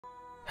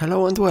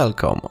Hello and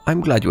welcome,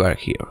 I'm glad you are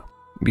here.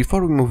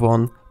 Before we move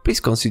on, please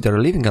consider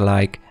leaving a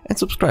like and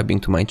subscribing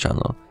to my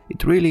channel,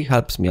 it really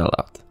helps me a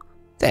lot.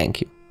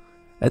 Thank you.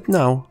 And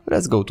now,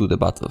 let's go to the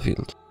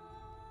battlefield.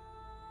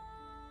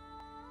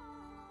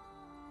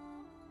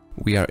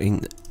 We are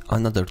in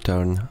another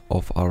turn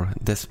of our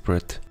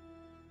desperate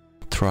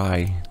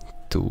try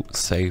to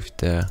save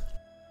the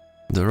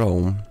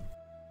Rome.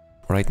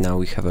 Right now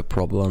we have a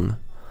problem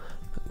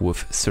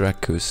with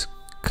Syracuse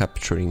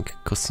capturing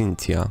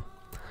Cosentia.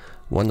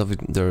 One of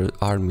their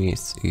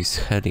armies is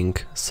heading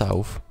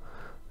south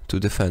to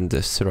defend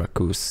the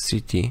Syracuse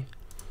city,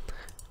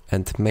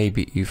 and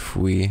maybe if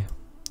we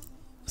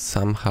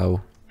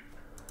somehow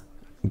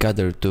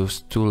gather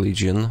those two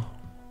legions,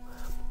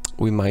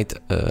 we might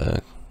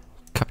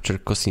capture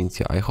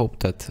Cosentia. I hope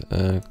that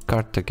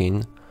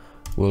Carthage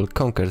will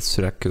conquer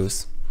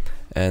Syracuse,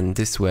 and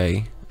this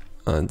way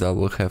they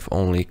will have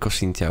only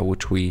Cosentia,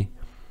 which we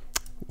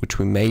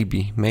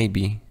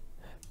maybe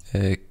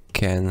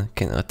can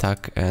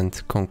attack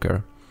and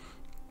conquer.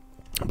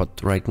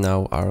 But right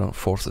now our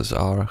forces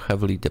are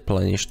heavily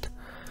depleted.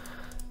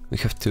 We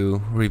have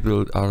to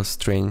rebuild our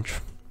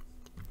strength.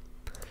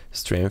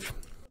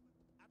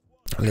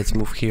 Let's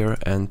move here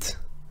and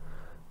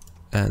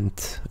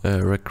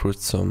recruit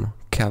some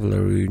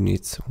cavalry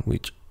units,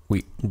 which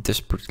we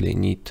desperately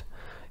need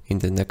in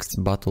the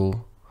next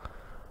battle.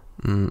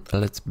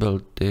 Let's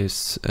build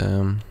this.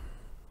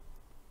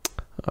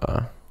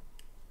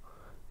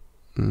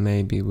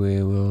 Maybe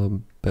we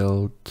will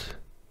build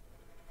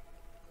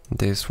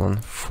this one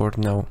for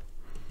now.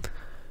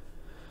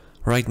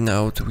 Right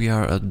now we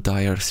are a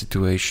dire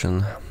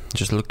situation.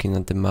 Just looking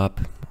at the map,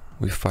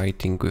 we're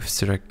fighting with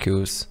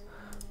Syracuse,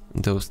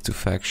 those two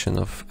factions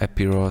of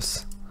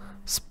Epirus,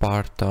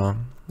 Sparta,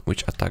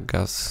 which attack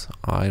us.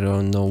 I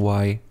don't know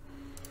why.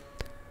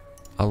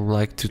 I would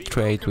like to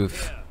trade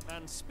with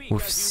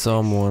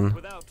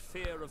someone,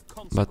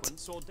 but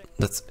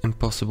that's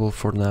impossible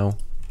for now.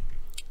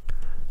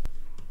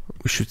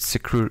 We should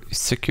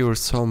secure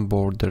some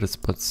borders,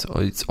 but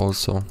it's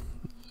also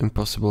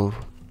impossible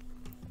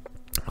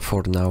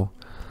for now.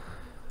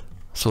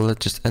 So let's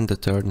just end the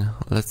turn.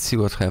 Let's see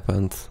what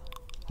happens.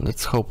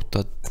 Let's hope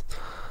that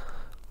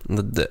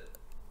the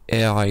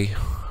AI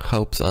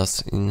helps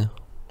us in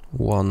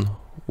one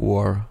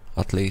war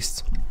at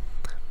least.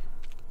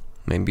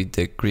 Maybe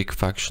the Greek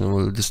faction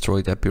will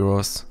destroy the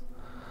Epirus.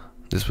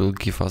 This will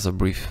give us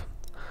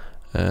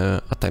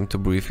a time to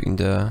breathe in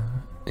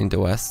the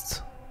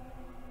west.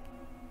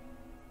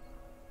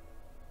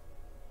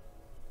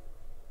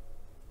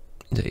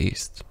 The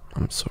east,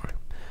 I'm sorry.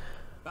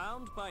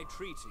 Bound by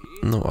treaty,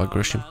 no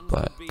aggression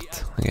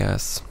pact,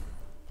 yes.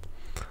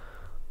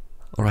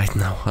 Right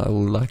now I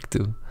would like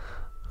to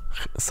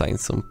sign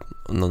some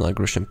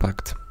non-aggression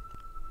pact,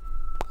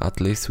 at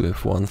least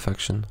with one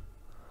faction.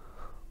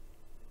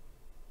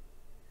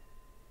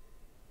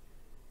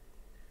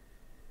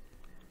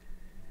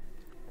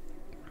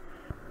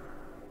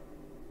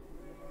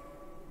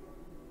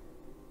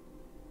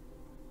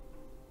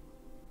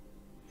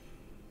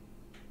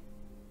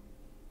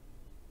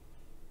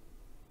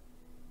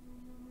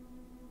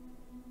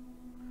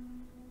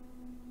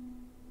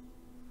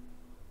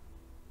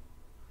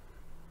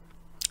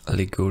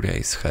 Liguria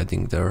is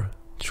heading their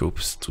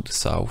troops to the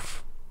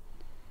south.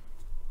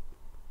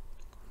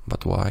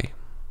 But why?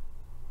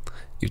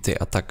 If they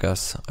attack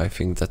us, I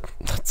think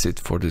that's it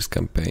for this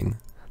campaign.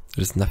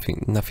 There's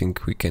nothing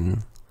we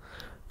can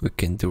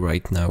do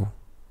right now.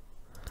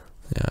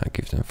 Yeah,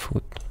 give them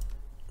food.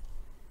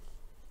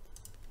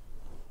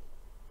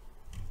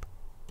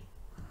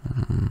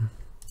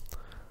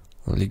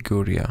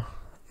 Liguria,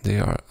 they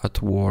are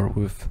at war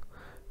with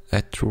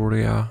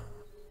Etruria,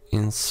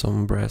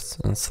 Insumbres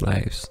and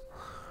slaves,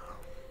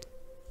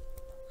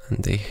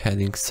 and they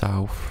heading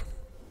south.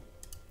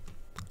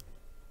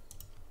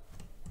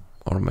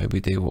 Or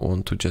maybe they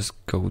want to just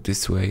go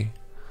this way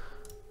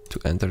to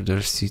enter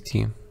their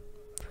city.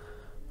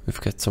 We've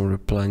got some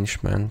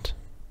replenishment,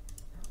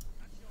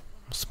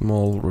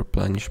 small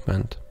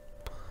replenishment,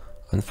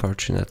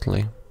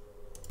 unfortunately.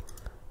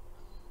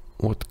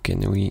 What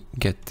can we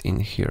get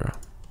in here?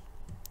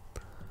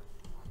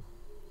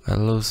 I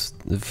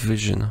lost the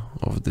vision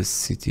of these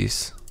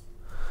cities.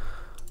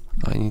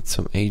 I need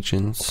some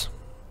agents.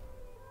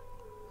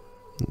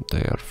 They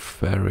are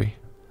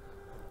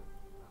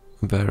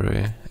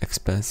very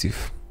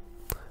expensive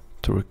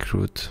to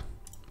recruit,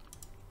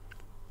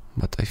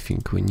 but I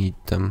think we need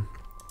them.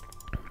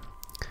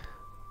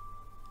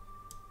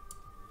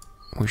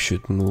 We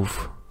should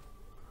move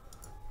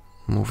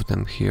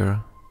them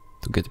here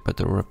to get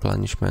better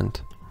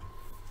replenishment.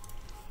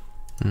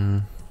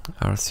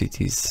 Our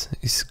city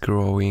is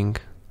growing.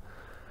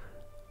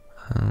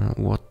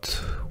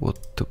 What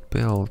to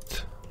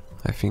build?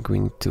 I think we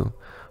need to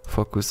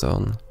focus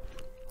on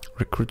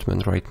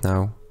recruitment right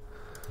now.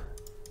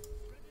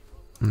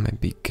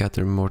 Maybe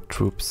gather more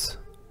troops.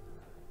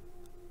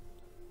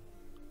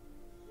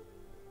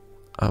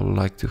 I would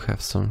like to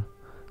have some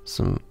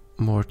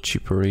more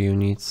cheaper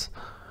units.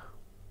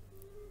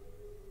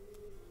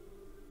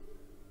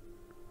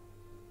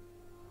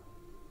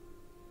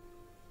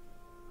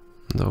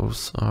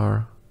 Those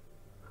are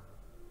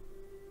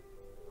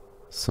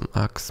some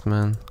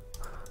axemen,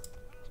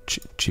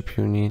 cheap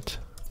unit.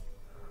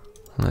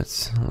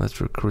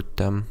 Let's recruit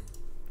them,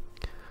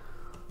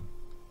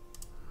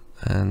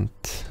 and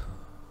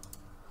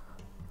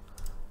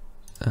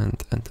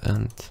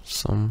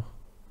some,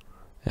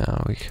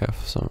 yeah, we have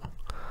some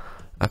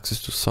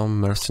access to some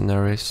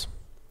mercenaries.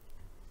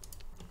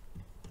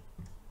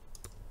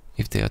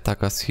 If they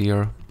attack us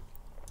here,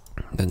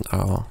 then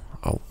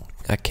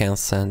I can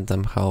send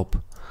them help.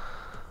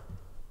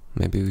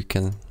 Maybe we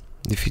can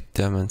defeat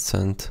them and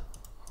send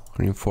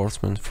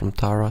reinforcement from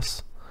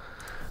Taras.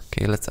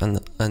 Okay, let's end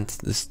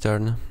this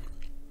turn.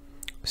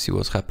 See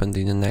what's happened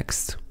in the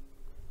next.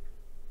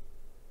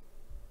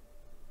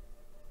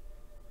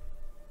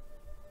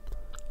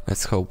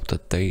 Let's hope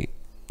that they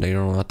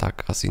don't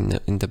attack us in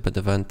the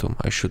Beneventum.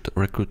 I should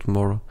recruit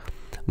more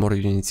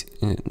units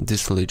in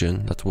this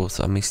legion. That was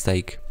a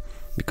mistake,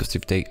 because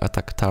if they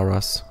attack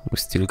Taras, we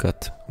still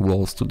got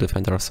walls to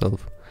defend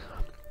ourselves.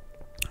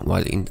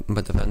 While in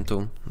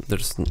Beneventum,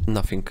 there's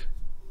nothing.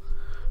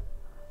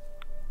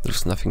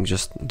 There's nothing,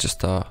 just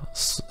a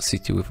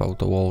city without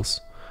the walls.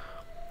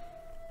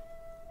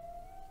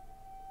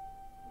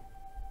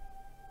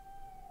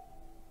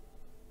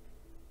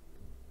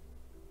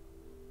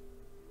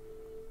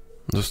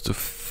 Those two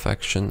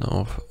factions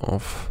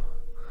of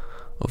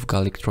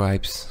Gallic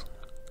tribes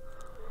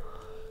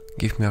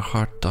give me a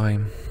hard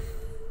time.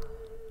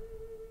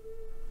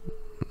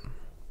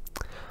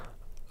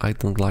 I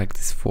don't like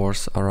this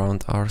force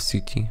around our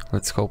city.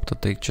 Let's hope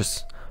that they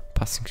just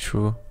passing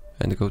through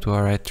and go to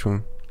our red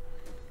room.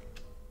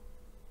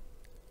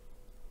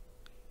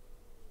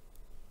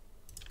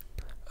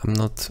 I'm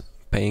not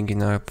paying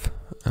enough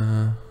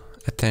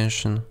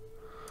attention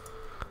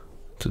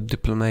to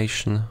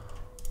diplomatic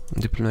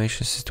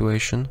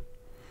situation.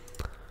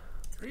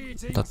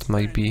 That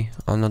might be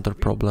another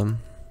problem,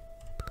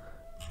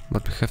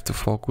 but we have to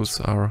focus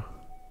our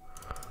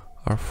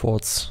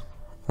thoughts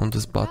on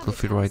this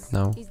battlefield right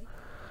now.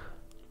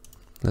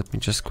 Let me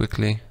just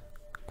quickly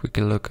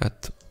look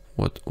at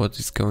what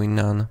is going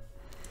on.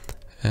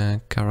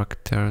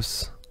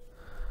 Characters.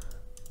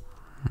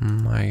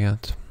 My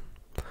god,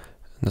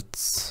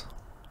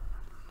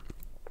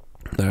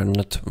 they're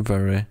not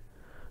very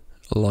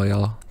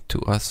loyal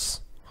to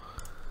us.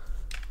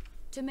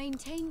 To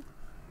maintain.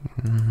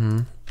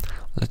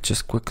 Let's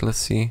just quickly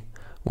see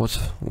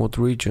what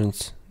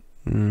regions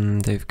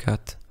they've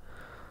got.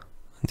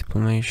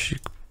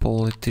 Diplomatic,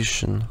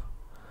 politician.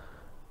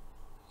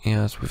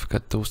 Yes, we've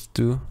got those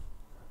two,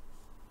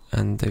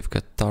 and they've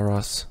got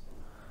Taras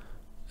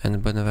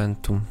and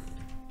Beneventum.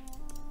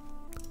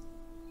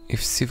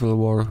 If civil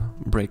war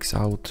breaks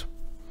out,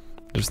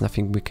 there's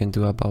nothing we can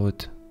do about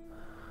it.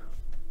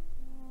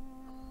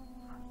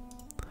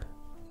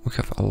 We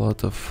have a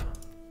lot of,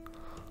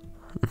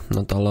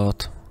 not a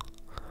lot,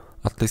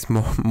 at least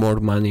more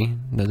money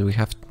than we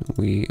have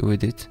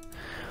with it.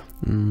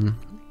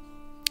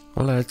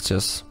 Well, let's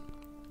just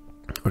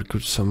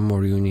recruit some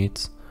more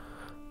units.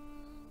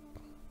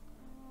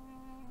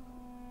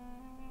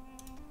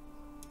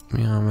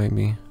 Yeah,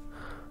 maybe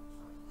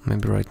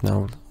right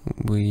now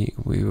we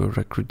will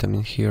recruit them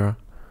in here.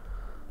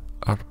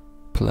 Our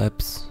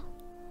plebs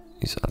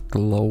is at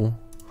low.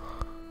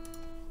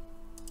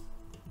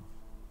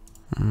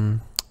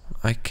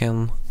 I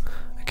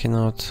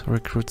cannot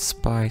recruit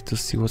spy to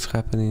see what's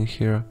happening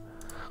here,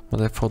 but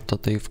I thought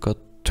that they've got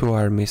two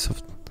armies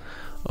of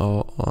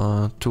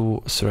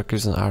two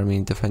Syracusan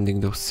army defending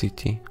those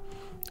city.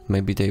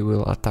 Maybe they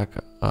will attack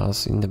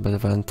us in the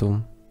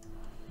Beneventum.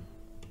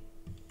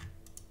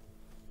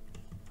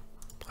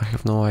 I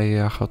have no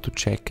idea how to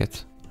check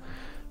it.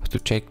 How to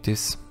check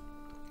this.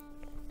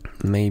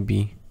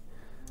 Maybe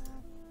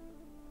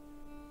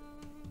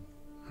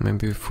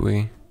if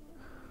we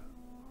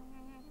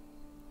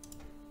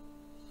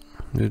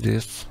do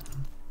this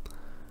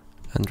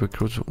and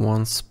recruit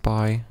one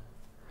spy,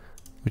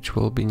 which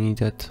will be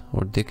needed,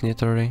 or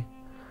dignitary,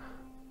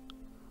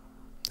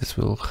 this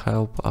will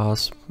help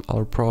us,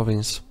 our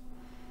province.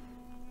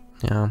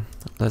 Yeah,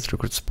 let's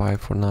recruit spy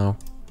for now.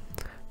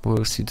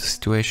 We'll see the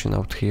situation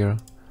out here.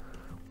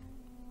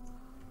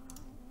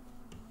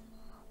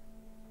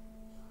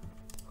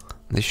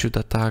 They should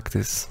attack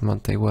this,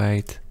 but they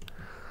wait.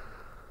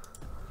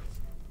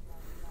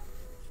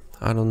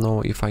 I don't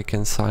know if I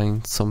can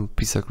sign some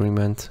peace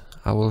agreement.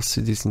 I will see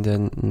this in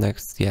the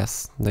next.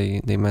 Yes, they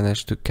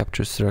managed to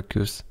capture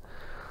Syracuse.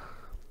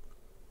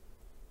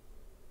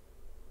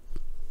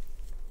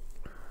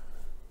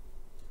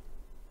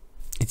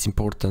 It's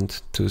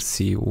important to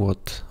see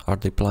what are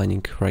they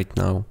planning right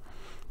now,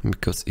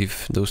 because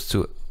if those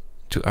two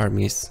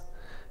armies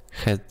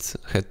head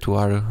to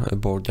our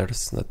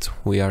borders, that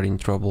we are in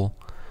trouble.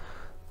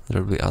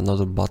 There will be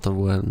another battle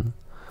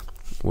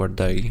where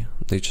they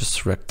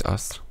just wrecked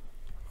us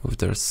with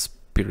their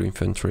spear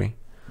infantry.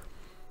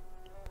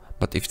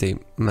 But if they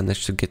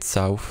manage to get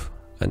south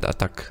and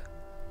attack,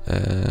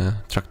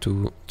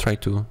 try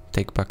to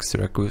take back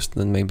Syracuse,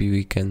 then maybe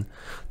we can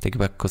take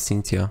back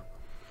Cosintia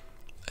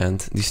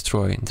and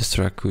destroy the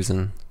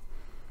Syracusan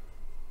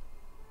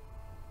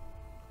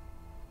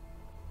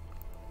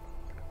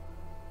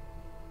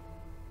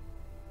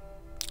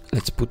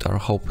Let's put our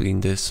hope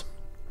in this.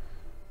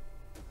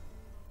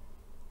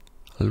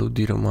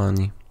 Ludi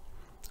Romani.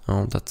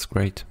 Oh, that's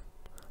great.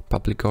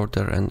 Public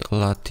order and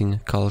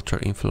Latin culture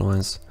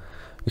influence.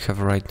 We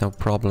have right now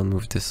problem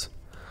with this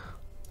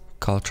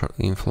culture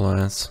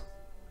influence.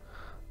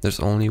 There's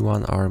only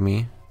one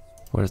army.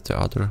 Where's the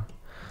other?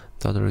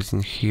 The other is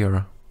in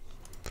here.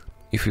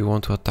 If we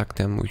want to attack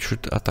them, we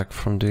should attack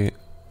from the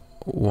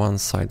one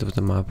side of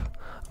the map.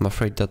 I'm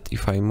afraid that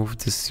if I move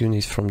these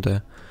units from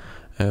the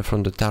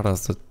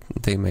terrace, that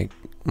they may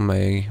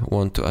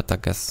want to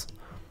attack us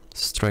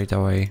straight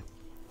away.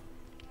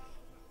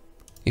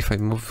 If I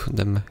move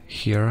them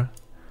here,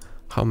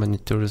 how many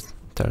turns?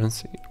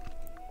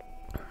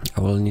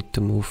 I will need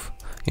to move,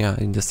 yeah,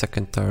 in the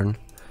second turn.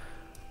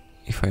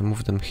 If I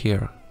move them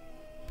here,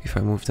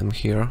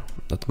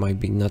 that might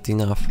be not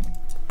enough,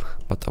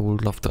 but I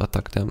would love to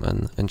attack them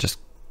and just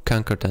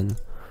conquer them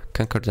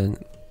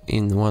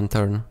in one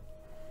turn.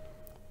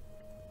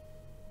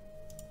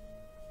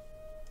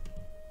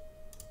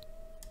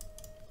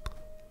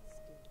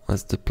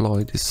 Let's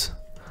deploy this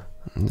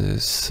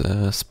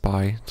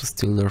spy to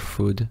steal their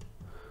food.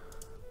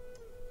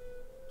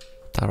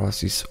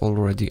 Taras is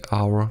already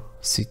our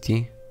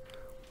city,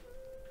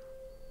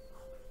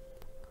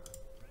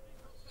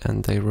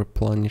 and they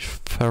replenish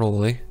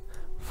fairly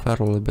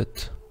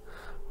bit,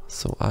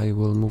 so I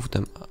will move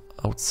them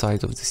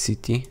outside of the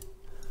city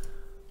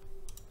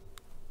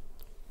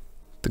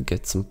to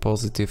get some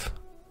positive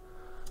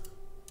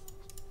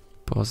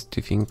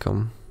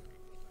income,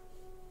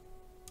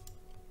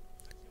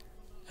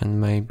 and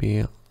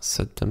maybe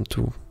set them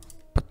to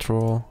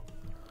patrol.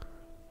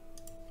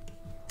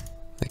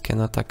 They can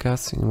attack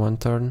us in one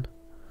turn.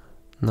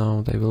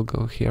 No, they will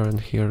go here and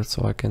here,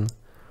 so I can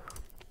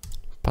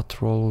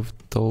patrol with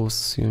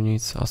those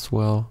units as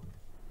well.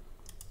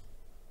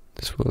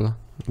 This will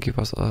give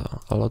us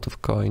a lot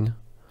of coin,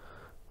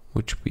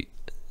 which we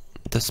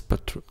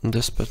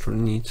desperately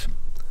need.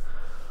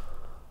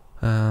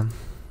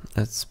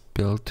 Let's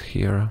build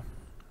here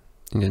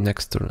in the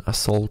next turn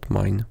assault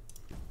mine.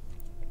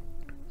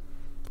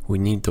 We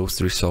need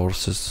those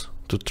resources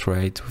to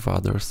trade with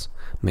others.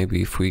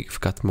 Maybe if we've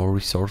got more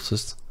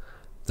resources,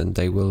 then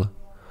they will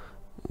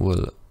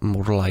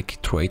more likely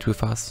trade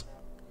with us.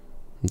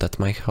 That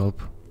might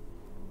help.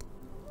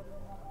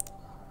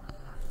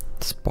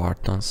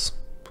 Spartans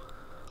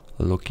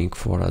looking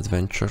for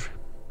adventure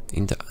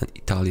in the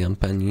Italian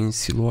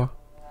peninsula.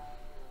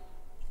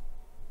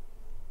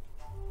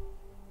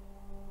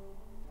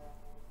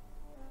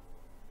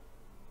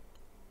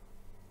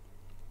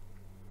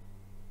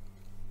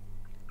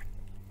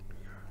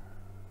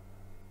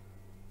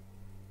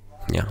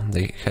 Yeah,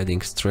 they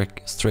heading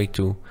straight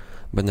to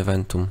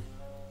Beneventum.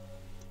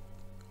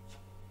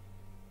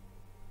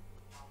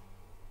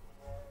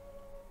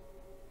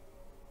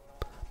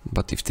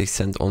 But if they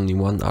send only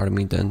one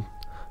army, then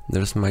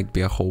there might be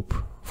a hope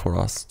for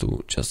us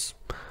to just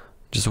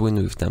win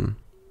with them.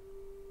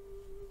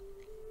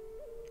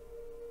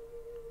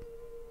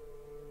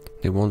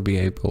 They won't be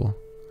able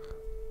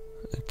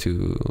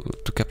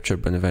to capture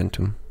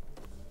Beneventum.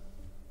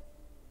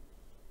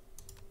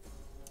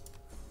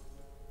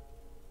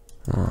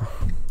 Oh,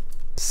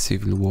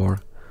 civil war.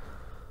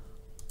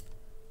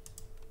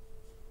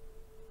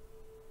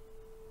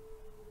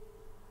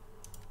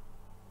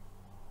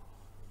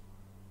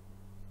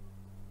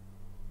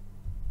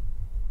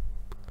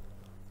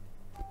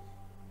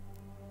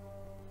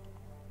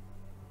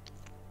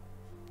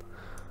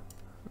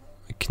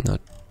 We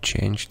cannot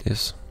change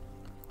this.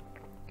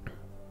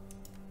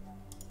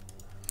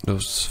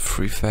 Those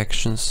three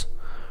factions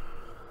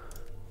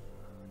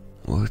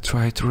will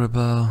try to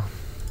rebel.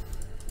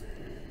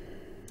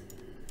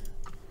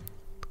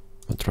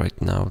 But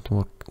right now,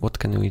 what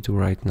can we do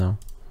right now?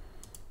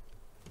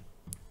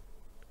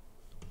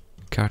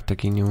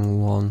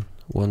 Carthaginian won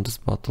this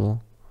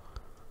battle,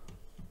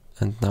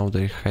 and now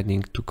they're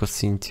heading to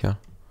Cosintia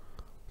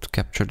to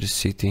capture the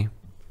city.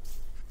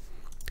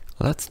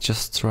 Let's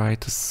just try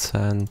to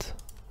send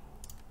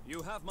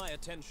You have my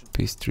attention.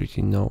 peace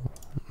treaty. No,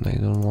 they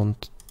don't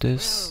want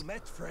this. Well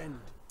met, friend.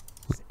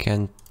 We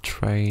can't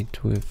trade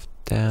with For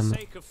the them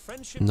sake of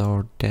friendship,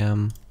 nor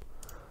them.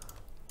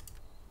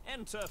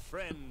 enter,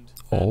 friend.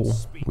 Oh, and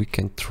speak. we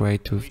can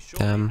trade We with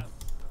surely them.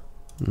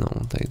 have.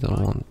 No, they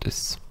don't want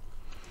this.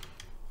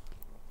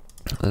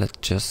 Let's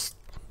just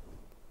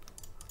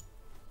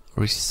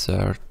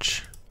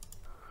research.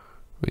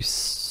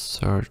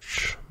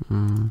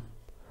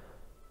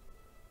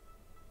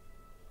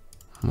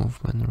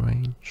 Movement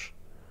range.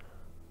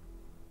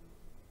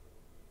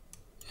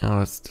 Yeah,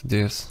 let's do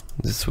this.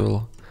 This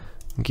will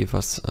give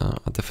us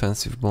a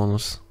defensive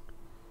bonus,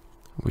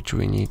 which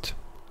we need.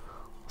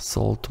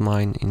 Salt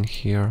mine in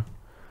here.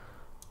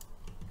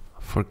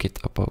 Forget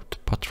about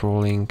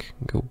patrolling.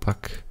 Go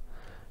back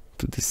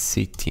to the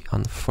city.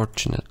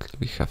 Unfortunately,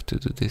 we have to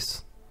do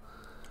this.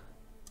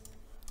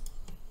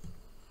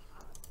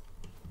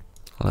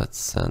 Let's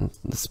send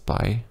the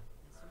spy.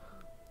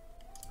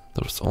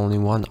 There's only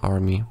one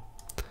army.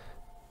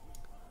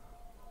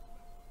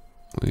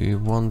 We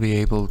won't be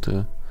able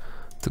to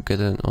to get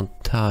it on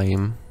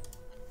time.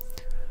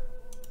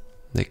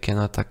 They can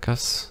attack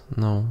us.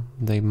 No,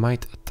 they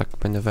might attack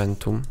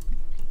Beneventum.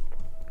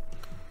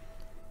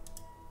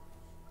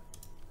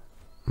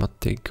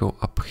 But they go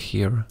up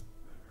here.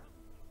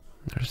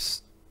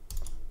 Let's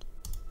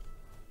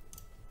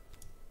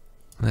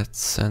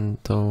send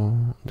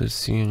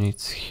these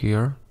units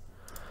here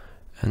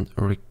and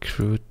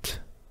recruit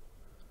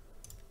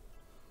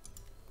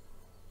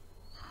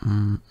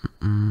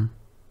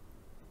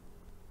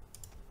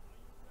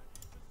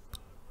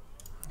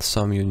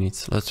some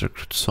units. Let's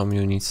recruit some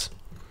units,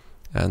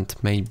 and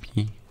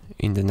maybe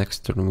in the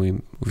next turn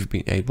we've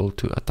been able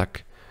to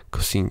attack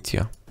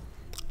Cosintia.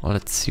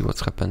 Let's see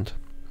what's happened.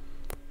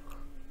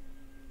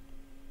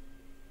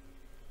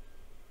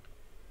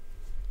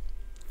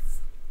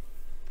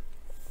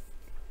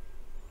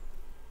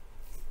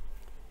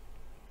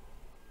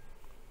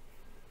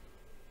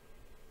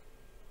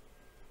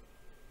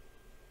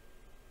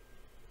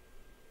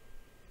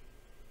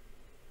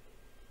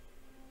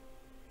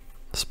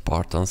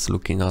 Spartans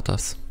looking at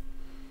us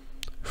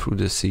through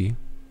the sea.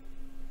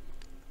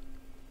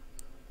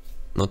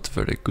 Not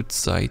very good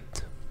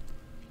sight.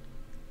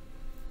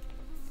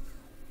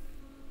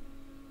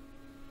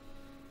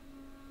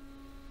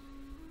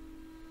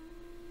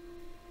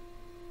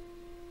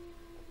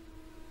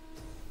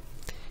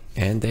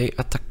 And they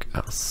attack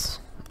us.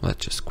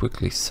 Let's just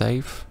quickly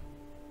save.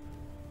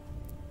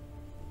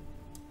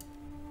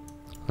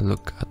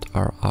 Look at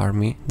our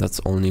army. That's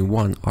only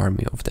one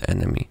army of the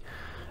enemy.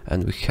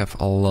 And we have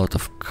a lot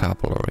of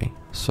cavalry.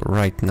 So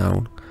right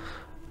now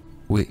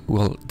we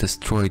will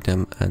destroy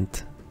them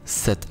and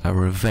set a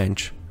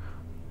revenge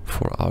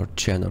for our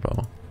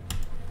general.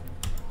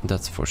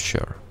 That's for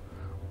sure.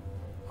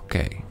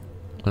 Okay,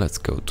 let's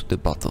go to the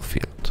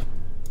battlefield.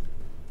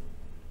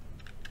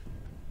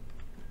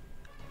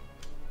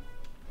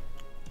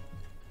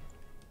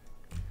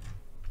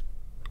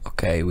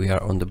 Okay, we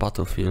are on the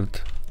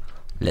battlefield.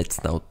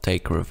 Let's now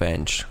take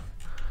revenge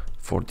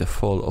for the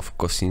fall of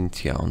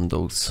Cosintia on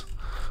those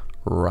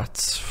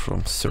rats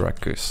from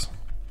Syracuse.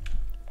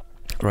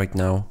 Right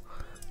now,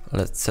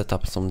 let's set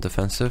up some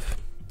defensive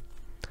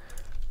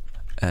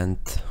and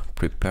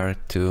prepare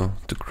to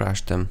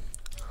crash them.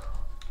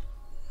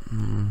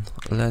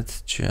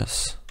 Let's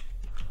just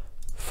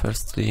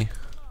firstly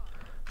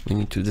we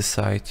need to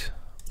decide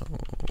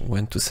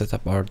when to set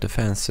up our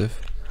defenses.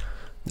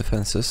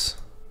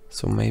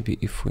 So maybe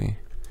if we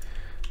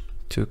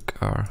took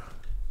our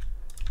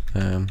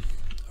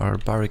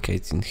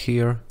barricades in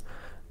here,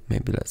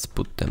 maybe let's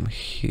put them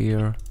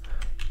here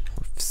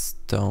with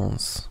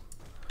stones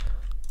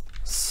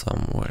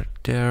somewhere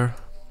there.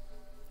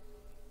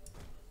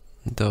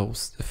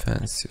 Those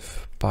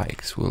defensive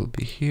pikes will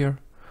be here.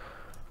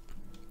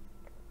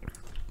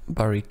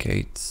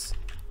 Barricades.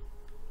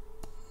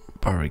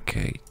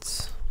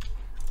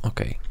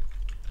 Okay,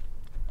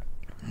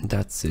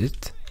 that's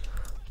it.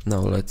 Now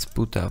let's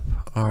put up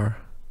our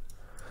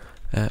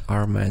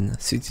men.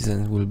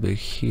 Citizens will be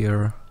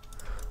here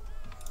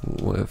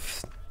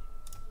with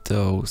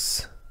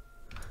those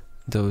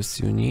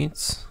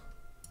units.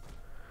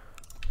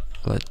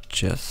 Let's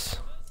just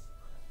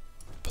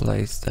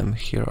place them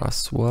here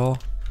as well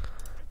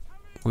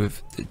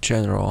with the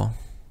general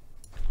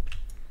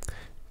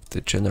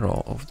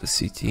of the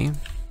city.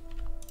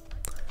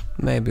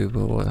 Maybe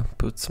we will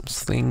put some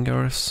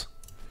slingers.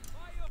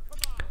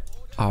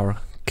 Our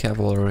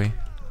cavalry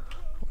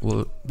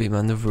will be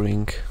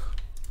maneuvering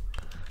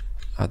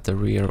at the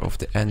rear of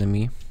the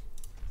enemy.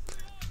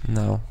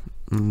 Now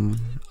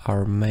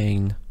our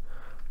main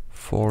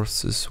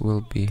forces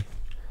will be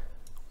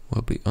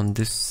on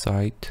this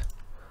side,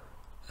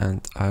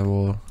 and I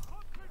will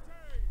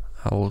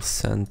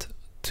send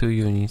 2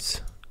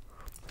 units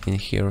in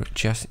here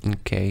just in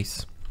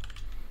case.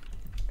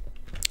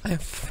 I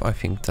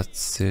think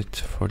that's it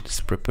for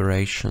these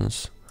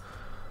preparations.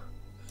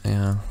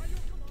 Yeah.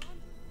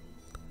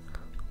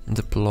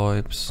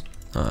 Deploys.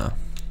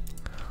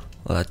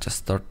 Let's just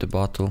start the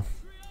battle.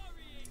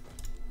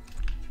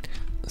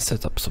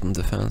 Set up some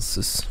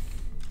defenses.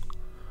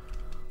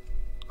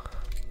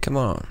 Come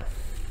on.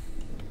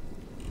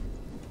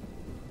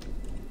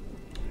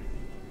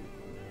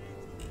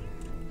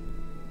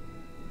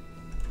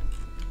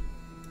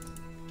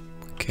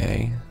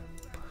 Okay.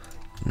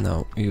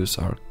 Now use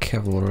our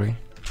cavalry.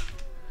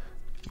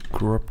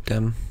 Group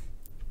them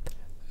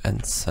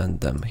and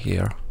send them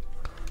here.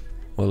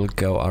 We'll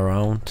go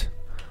around.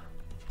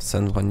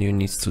 Send 1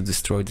 unit to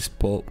destroy this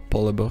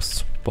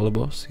polybus.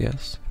 Polybus,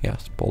 yes,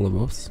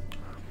 polybus.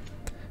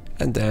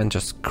 And then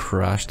just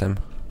crash them.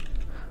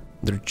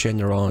 Their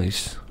general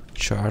is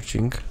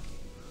charging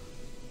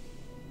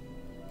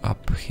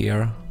up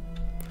here.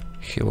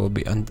 He will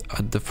be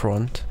at the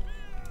front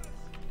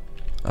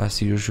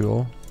as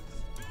usual.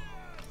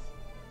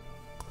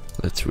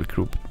 Let's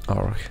regroup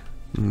our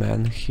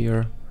men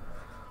here.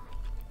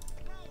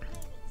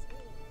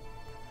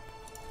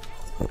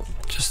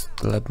 Just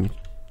let me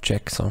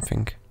check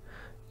something.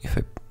 If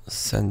I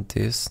send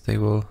this, they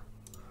will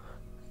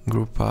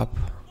group up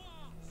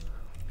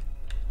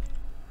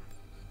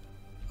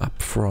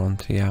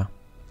front, yeah.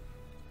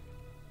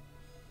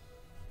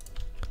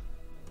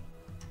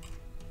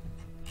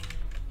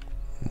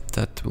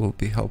 That will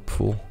be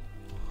helpful,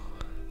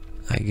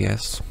 I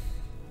guess.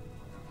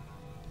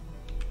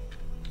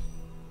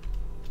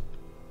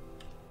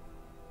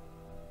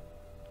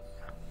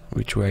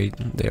 Which way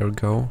they'll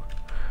go?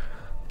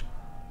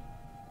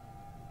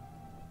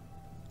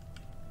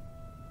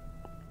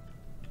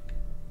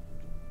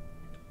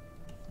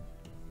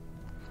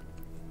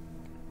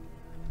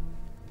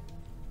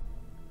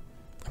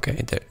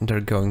 Okay,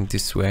 they're going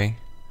this way,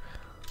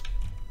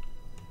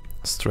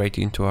 straight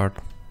into our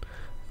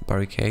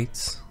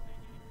barricades.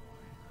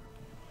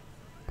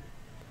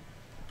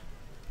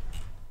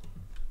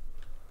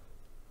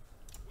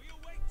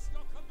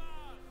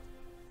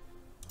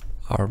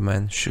 Our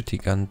men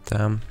shooting at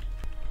them.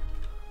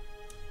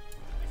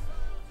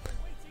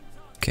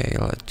 Okay,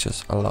 let's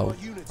just allow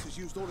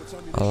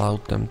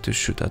them to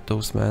shoot at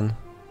those men.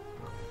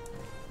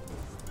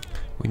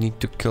 We need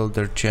to kill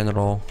their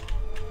general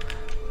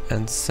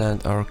and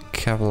send our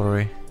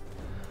cavalry.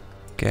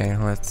 Okay,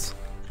 let's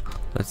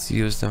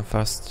use them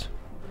fast.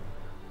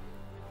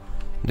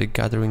 They're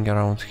gathering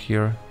around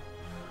here.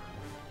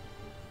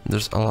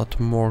 There's a lot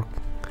more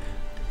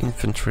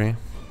infantry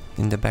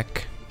in the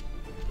back.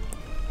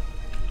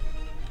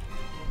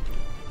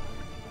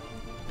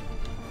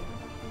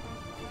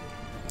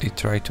 They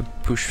try to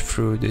push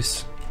through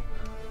this.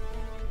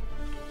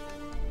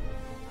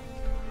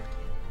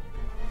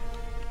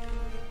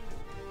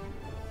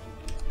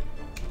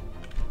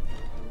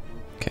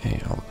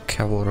 Okay, our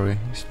cavalry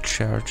is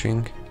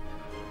charging.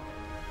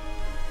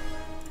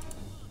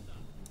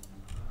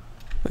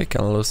 We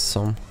can lose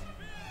some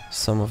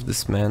of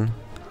these men.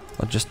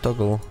 I'll just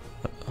toggle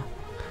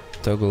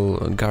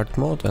guard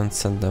mode and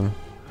send them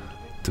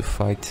to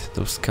fight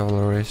those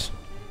cavalries.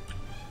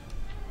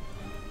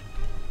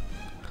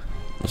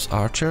 Those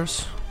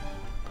archers?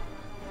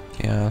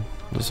 Yeah,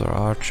 those are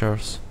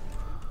archers.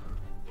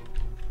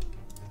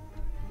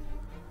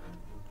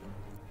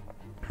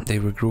 They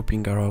were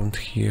grouping around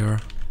here.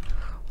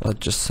 Let's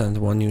just send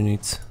one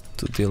unit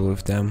to deal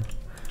with them.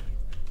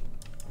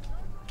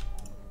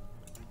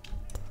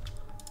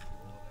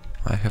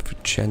 I have a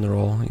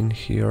general in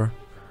here.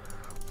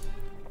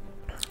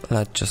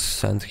 Let's just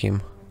send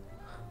him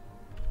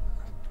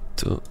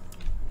to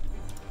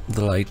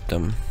delete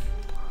them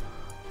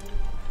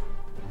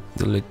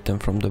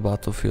from the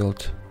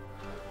battlefield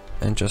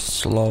and just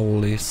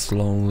slowly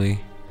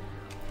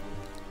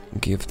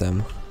give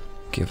them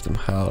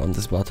hell on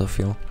this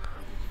battlefield.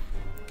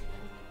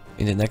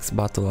 In the next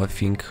battle, I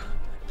think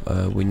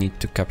we need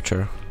to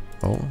capture.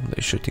 Oh,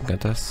 they're shooting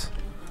at us.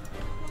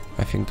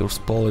 I think those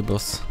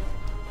polybos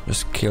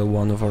just kill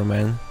one of our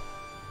men.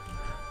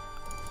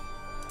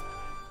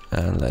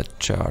 And let's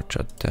charge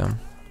at them.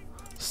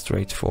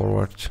 Straight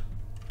forward.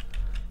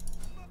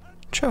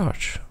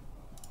 Charge.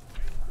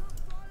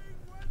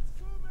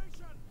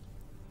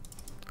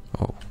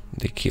 Oh,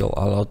 they kill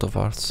a lot of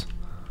us.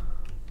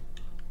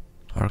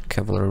 Our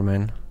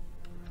cavalrymen.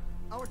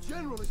 Our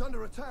general is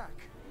under attack.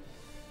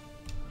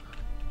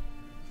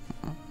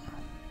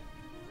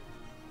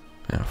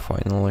 Yeah,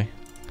 finally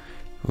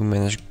we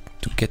managed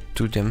to get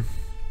to them.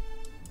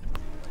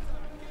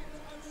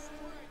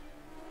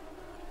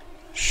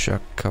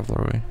 Shock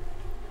cavalry.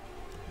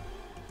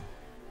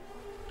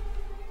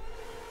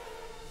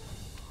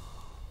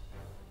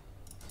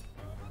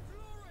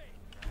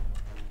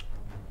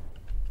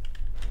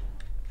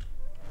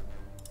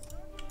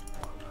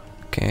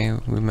 Okay,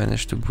 we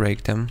managed to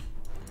break them.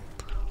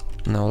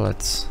 Now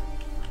let's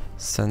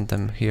send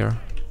them here.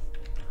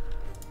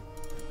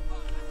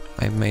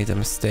 I made a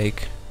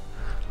mistake.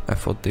 I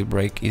thought they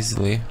break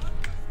easily,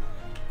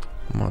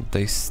 but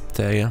they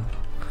stay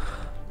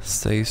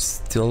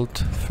still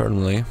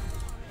firmly.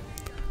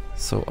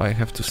 So I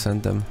have to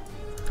send them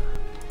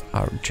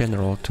our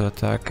general to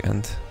attack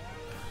and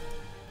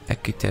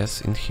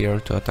Equites in here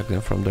to attack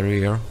them from the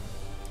rear.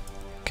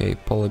 Okay,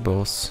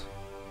 polybos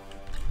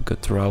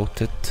got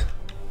routed.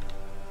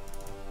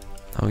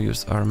 Now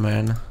use our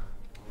men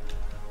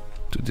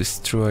to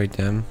destroy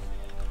them.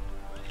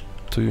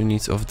 2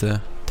 units of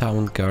the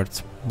town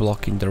guards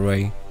blocking the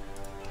way.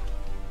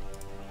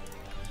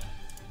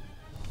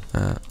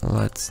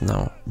 Let's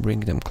now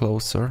bring them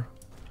closer.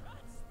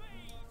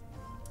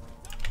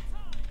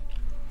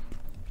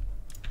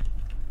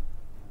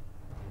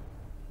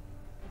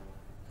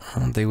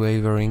 They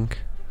wavering,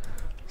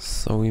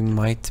 so we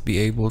might be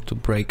able to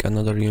break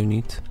another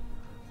unit.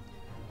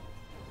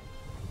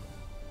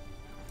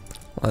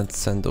 Let's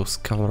send those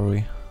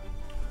cavalry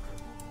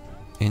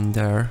in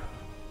there.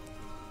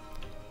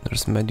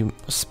 There's medium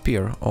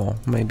spear. Oh,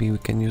 maybe we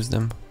can use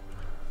them.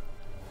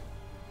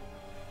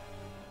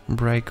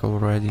 Break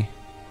already.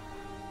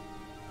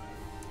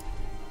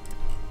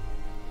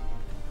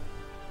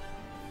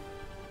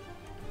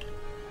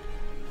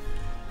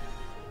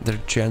 Their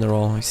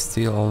general is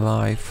still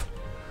alive.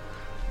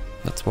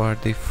 That's why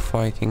they're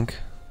fighting.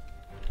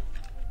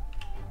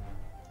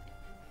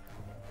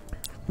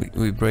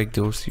 We break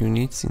those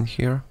units in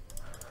here.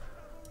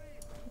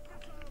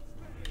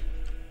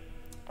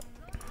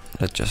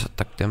 Let's just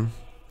attack them.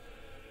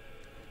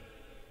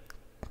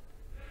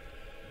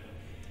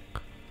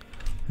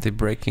 They're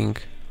blocking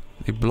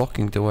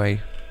the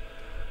way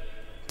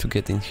to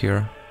get in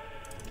here.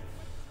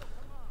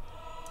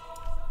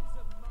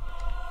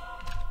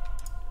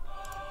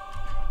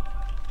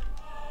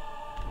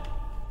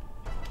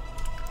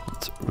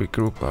 Let's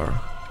regroup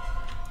our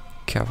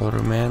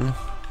cavalrymen.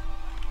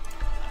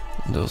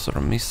 Those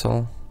are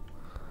missile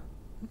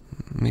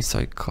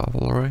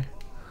cavalry,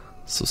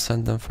 so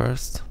send them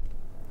first.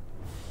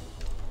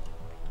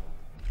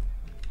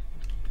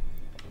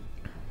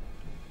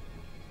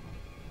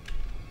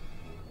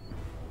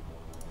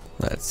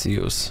 Let's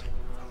use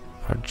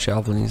our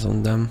javelins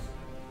on them.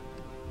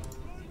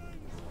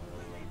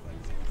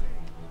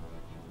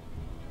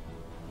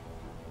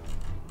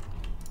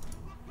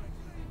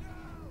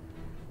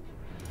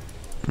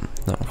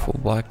 Now full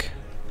black.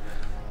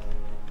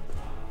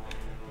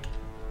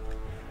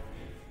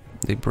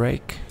 They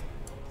break.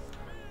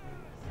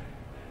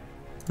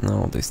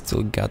 No, they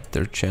still got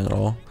their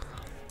general.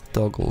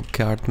 Toggle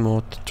guard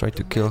mode, try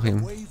to kill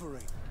him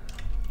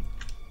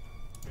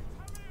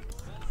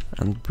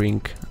and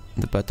bring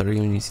the better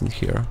units in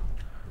here.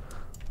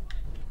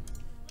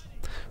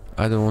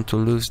 I don't want to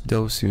lose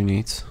those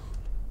units.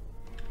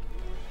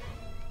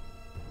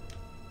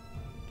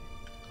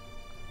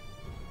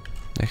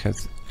 They have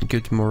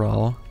good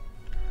morale.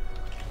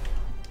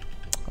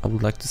 I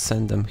would like to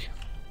send them.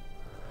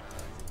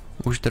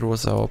 Wish there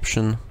was an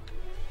option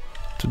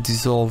to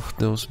dissolve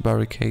those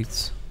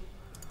barricades,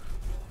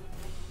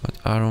 but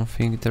I don't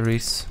think there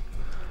is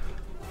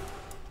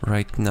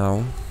right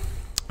now.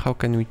 How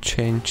can we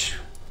change?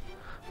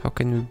 How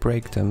can we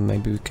break them?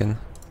 Maybe we can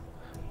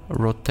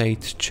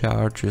rotate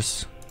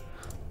charges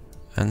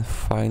and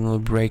finally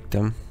break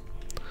them.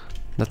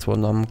 That's what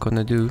I'm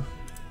gonna do.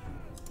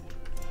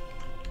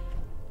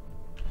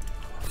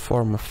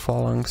 Form a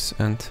phalanx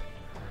and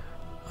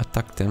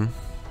attack them.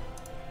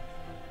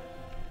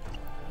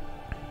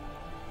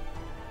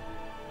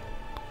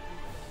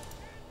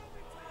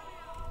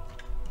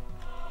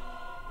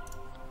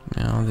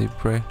 Now they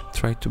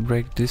try to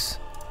break this.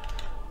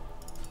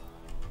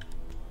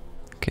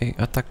 Okay,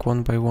 attack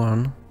one by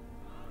one.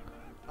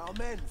 Our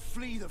men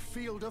flee the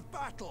field of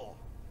battle.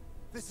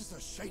 This is a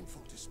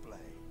shameful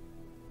display.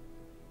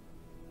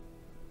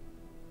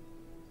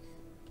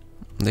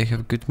 They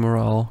have good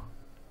morale,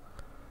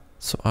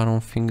 so I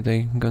don't think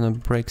they're gonna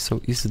break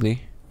so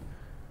easily.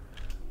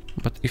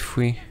 But if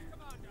we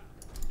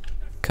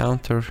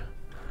counter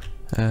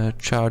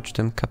charge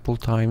them couple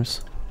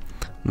times,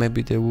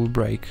 maybe they will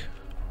break.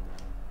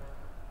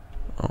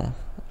 Oh,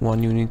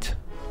 one unit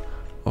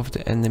of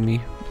the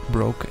enemy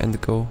broke and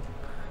go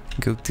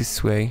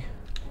this way.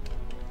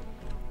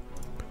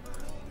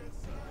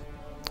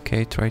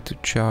 Okay, try to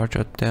charge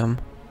at them.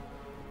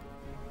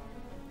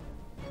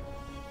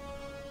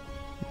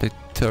 They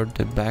turned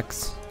their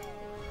backs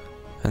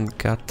and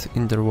got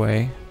in their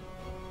way.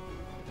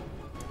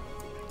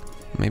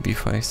 Maybe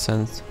if I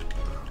send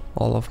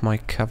all of my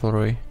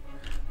cavalry,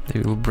 they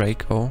will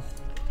break. Oh,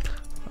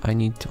 I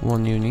need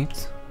one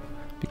unit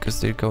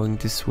because they're going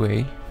this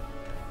way.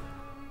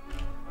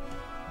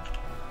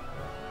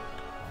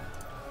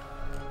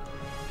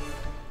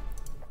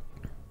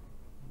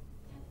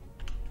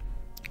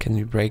 Can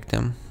we break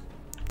them?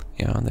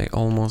 Yeah, they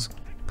almost.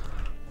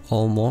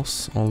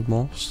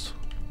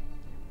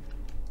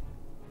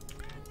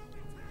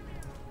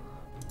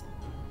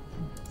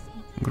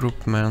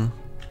 Group man.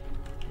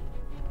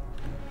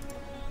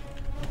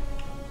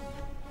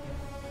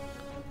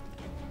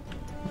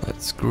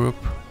 Let's group.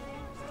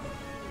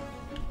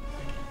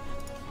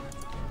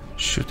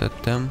 Shoot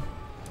at them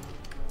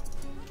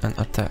and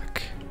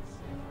attack.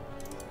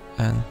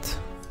 And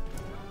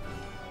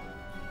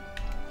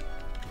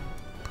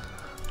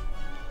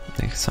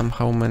they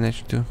somehow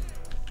managed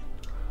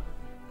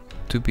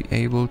to be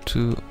able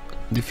to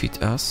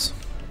defeat us.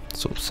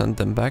 So send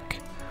them back.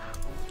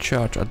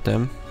 Charge at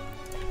them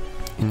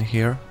in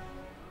here.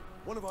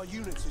 One of our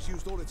units has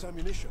used all its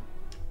ammunition.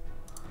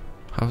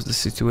 How's the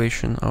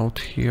situation out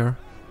here?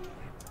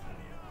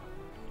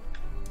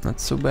 Not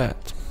so bad.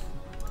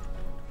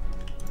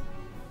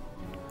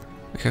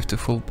 We have to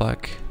fall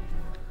back.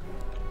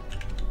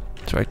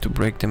 Try to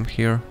break them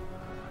here.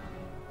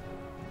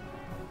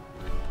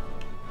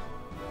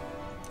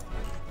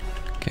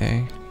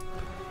 Okay,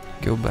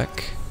 go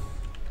back.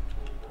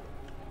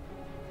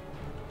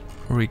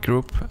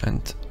 Regroup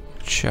and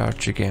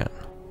charge again.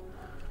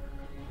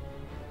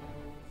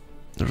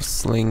 There's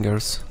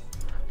slingers.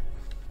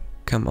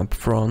 Come up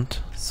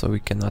front so we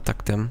can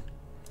attack them.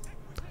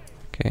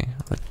 Okay,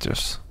 let's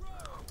just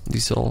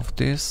dissolve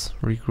this,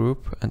 regroup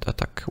and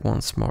attack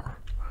once more.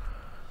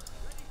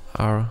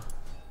 Our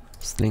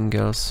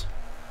slingers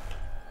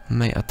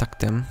may attack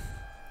them.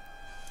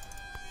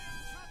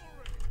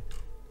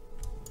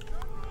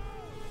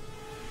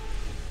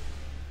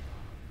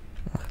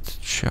 Let's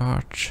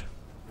charge.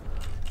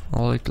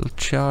 A little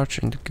charge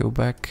and go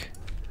back.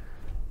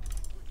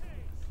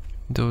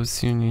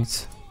 Those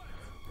units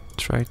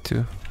try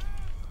to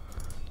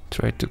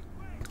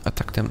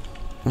attack them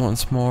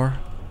once more.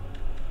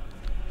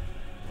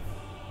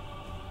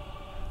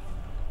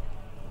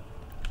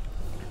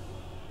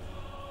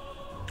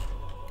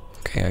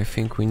 Okay, I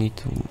think we need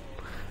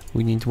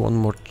one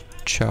more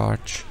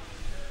charge,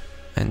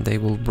 and they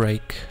will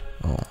break.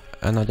 Oh,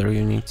 another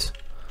unit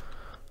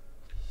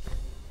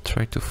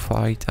try to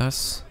fight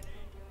us.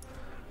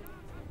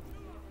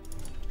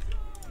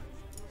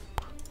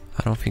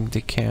 I don't think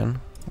they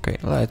can. Okay,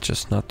 let's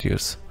just not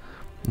use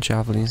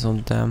javelins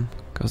on them,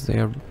 because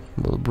they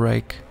will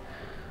break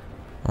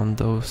on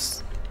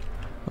this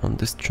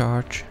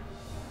charge.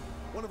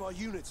 One of our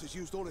units has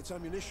used all its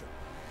ammunition.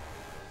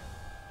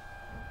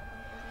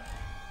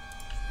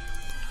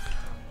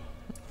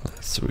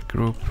 Let's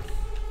regroup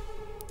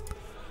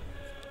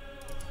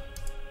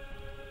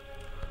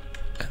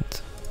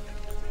and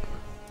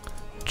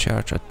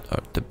charge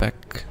at the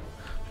back.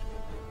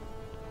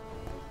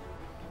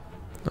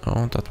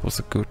 Oh, that was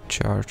a good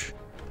charge.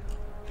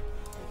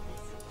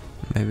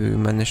 Maybe we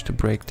managed to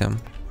break them.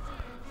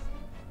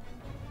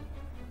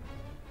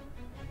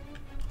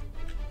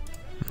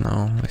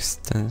 No,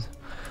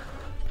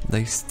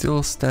 they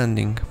still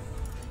standing.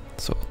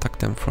 So attack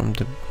them from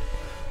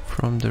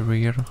the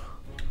rear.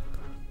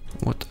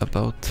 What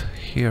about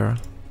here?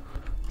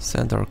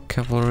 Send our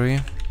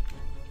cavalry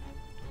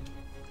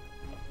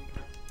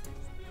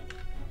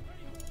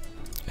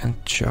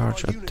and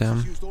charge at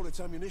them.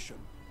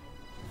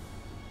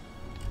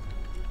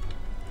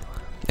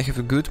 They have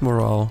a good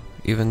morale,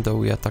 even though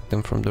we attack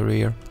them from the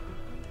rear.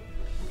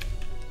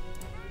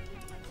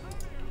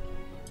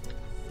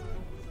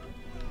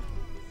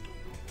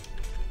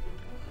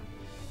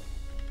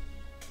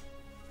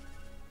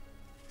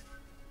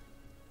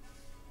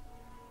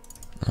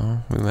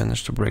 No, we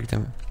managed to break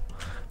them.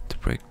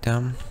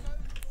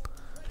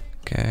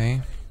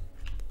 Okay,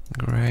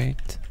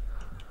 great.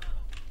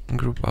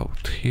 Group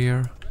out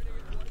here.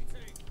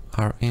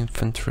 Our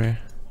infantry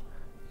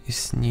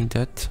is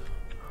needed,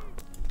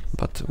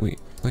 but we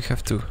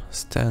have to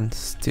stand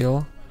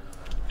still.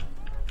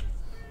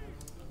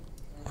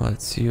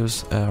 Let's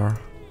use our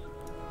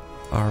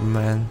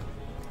men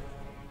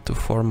to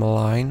form a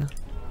line,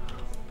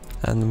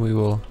 and we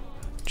will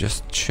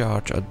just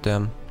charge at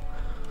them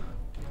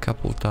a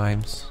couple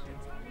times.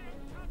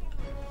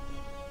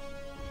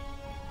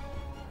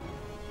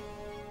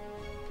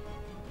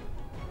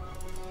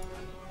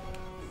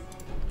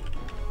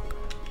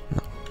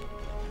 No.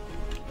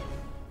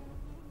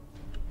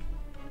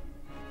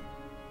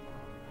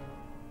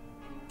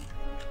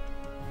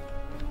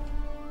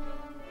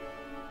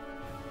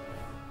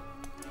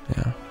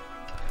 Yeah,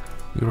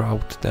 we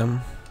rout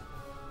them.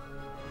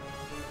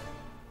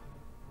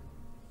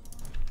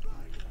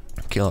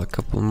 Kill a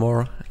couple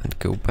more and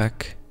go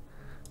back.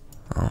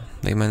 Oh,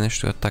 they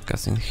managed to attack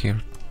us in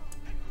here.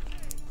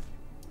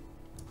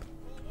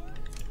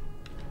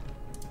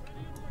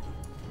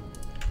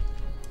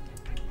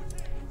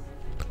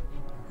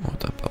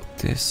 What about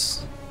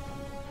this?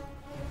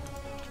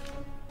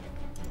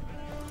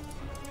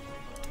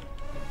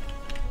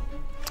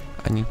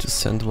 I need to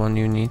send one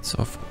unit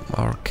of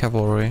our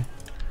cavalry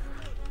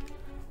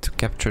to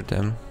capture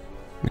them,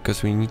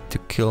 because we need to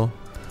kill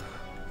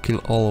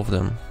all of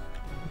them.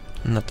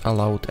 Not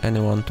allowed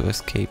anyone to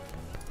escape.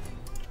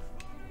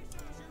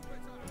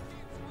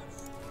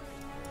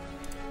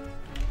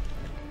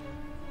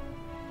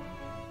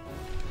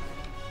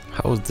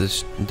 How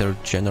is their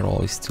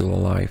general is still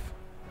alive?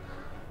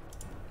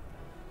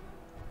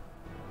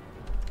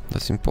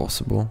 That's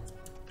impossible.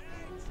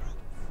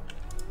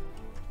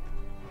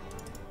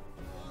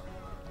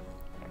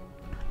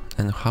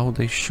 And how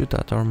they shoot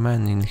at our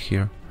men in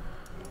here?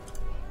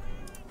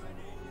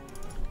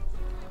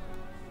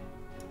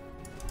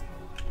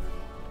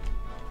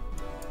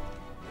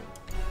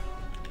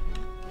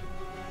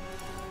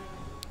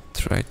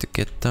 Try to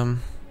get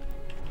them.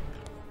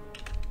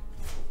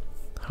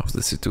 How's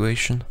the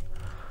situation?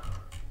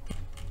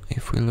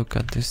 If we look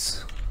at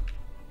this,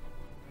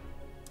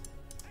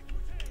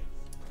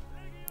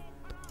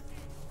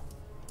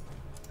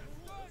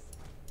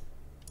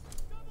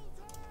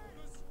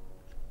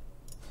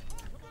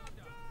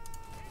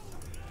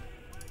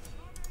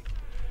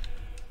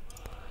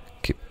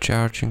 keep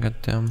charging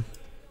at them.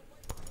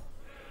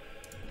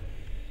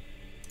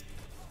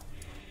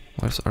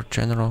 Where's our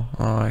general?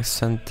 Oh, I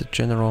sent the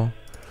general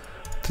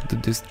to do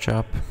this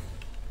job.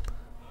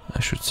 I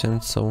should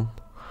send some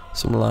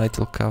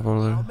little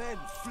cavalry. Our men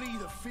flee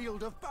the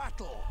field of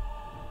battle.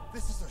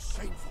 This is a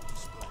shameful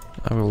display.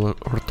 I will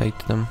rotate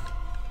them.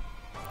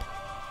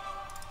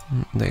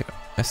 They're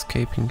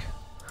escaping.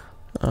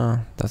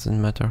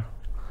 Doesn't matter.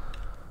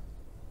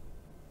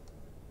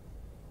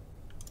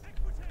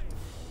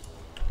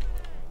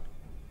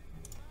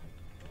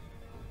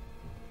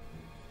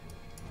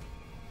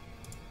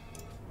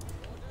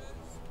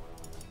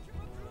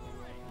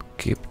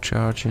 Keep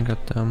charging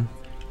at them.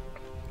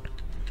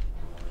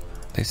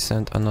 They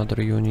sent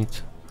another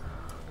unit.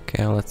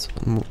 Okay, let's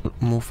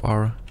move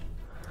our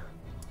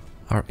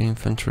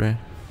infantry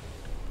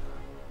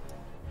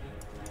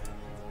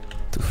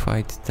to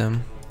fight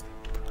them.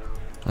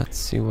 Let's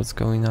see what's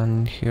going on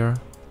in here.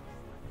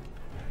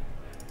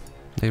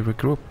 They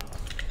regroup.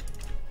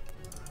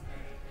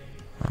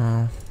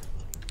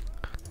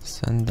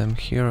 Send them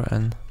here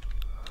and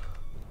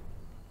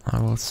I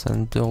will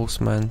send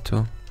those men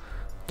to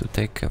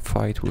take a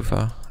fight with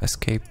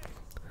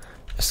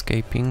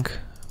escaping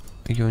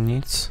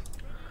units.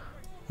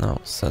 Now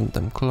send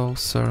them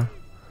closer.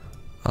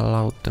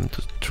 Allow them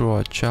to throw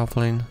a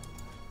javelin.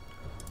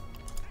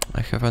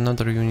 I have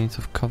another unit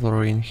of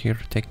cavalry in here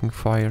taking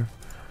fire.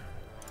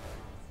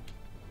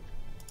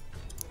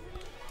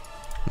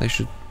 They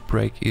should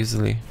break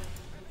easily.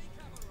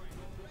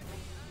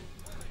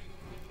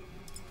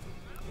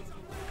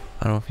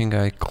 I don't think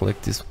I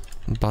clicked this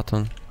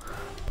button,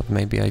 but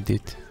maybe I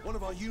did. One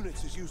of our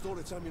units has used all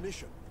its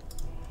ammunition.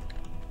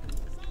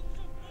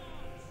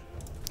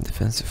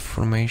 Defensive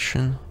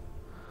formation.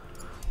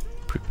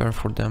 Prepare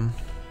for them.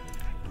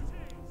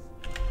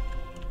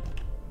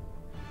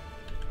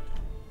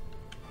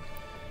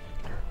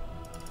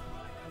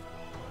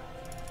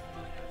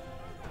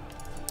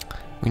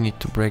 We need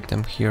to break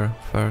them here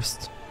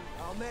first.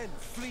 Our men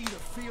flee the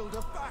field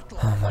of battle.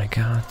 Oh my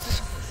god.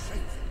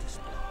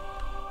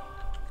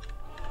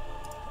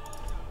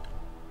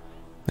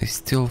 They're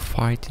still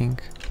fighting.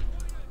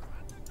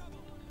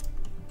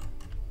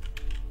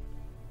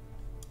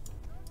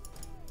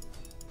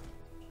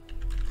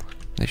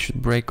 They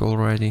should break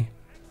already.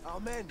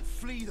 Our men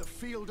flee the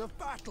field of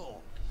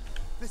battle.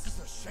 This is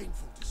a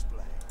shameful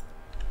display.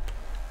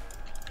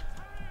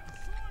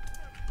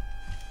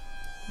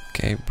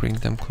 Okay, bring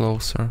them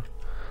closer.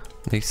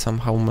 They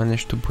somehow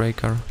managed to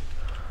break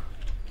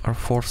our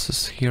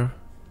forces here.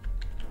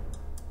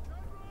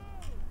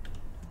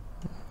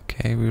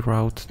 Okay, we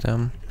rout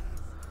them.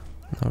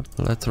 Now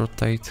let's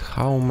rotate.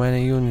 How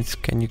many units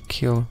can you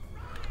kill?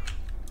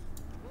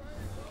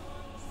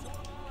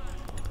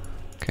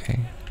 Okay,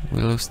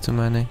 we lose too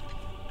many.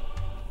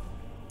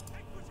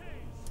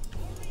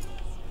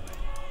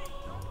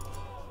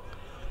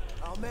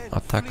 Our men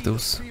Attack flee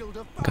those the field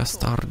of battle.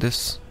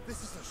 Gastardes.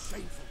 This is a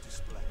shameful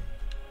display.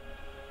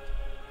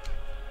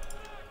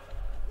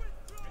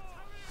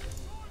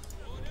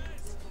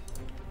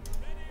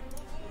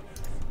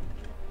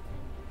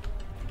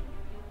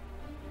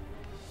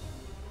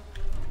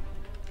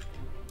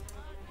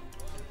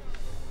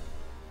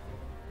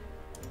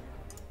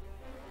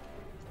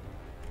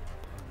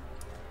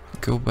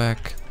 Go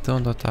back,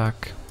 don't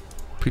attack.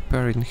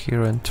 Prepare in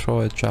here and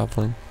throw a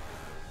javelin.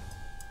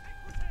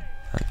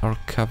 And our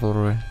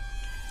cavalry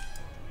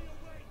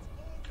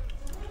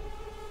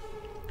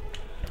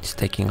is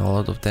taking a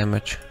lot of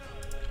damage.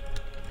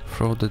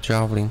 Throw the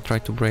javelin, try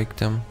to break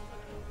them.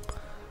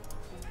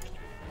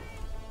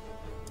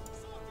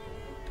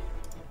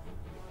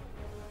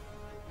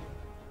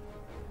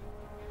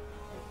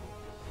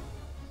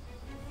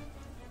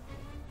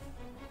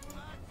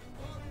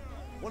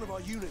 One of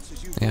our units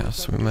has used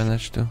Yes, we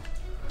managed to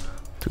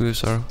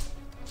use our...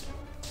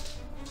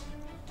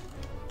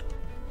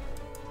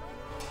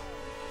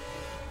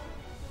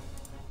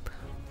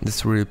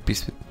 This really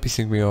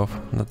pissing me off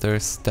that they're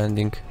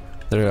standing.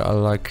 There are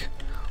like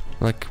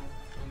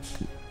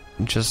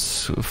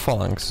just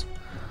phalanx,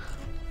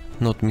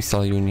 not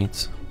missile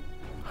units.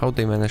 How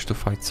they managed to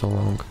fight so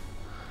long?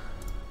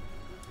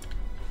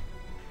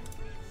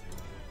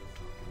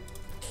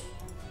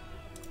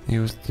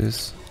 Use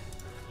this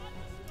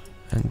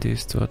and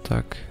this to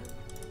attack.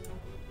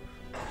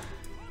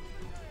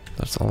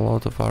 There's a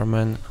lot of our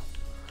men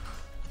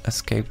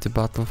escaped the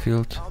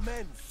battlefield. Our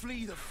men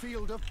flee the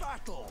field of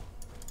battle.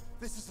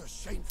 This is a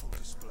shameful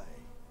display.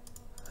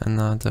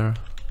 Another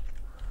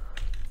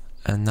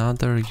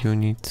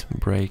unit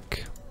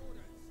break.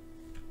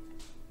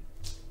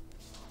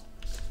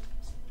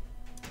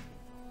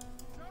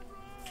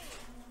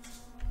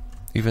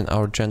 Even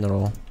our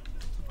general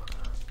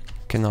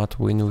cannot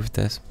win with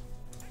this.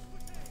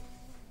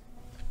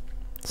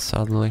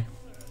 Sadly.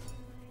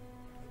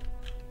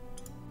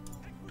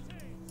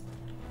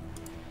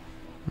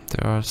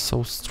 They are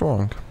so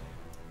strong.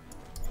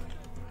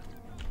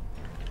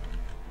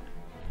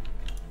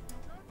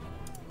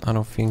 I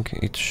don't think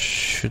it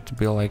should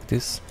be like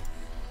this.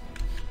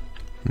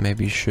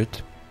 Maybe it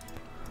should.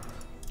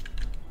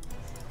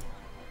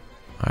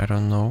 I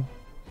don't know.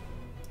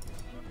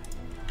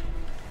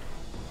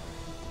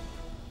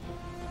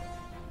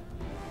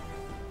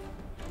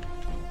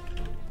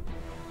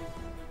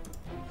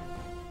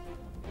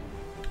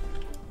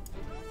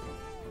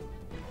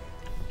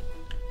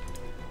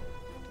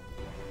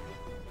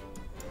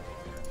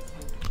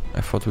 I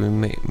thought we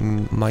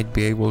might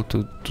be able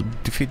to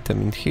defeat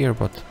them in here,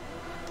 but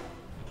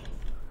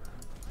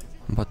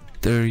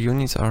their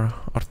units are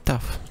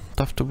tough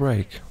to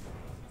break.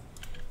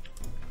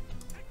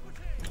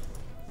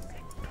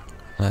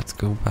 Let's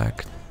go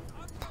back.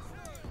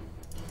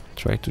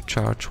 Try to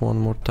charge one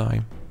more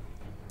time.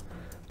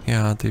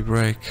 Yeah, they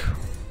break.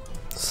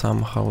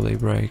 Somehow they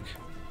break.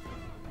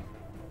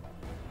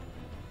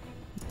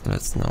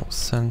 Let's now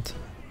send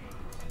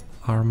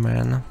our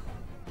men.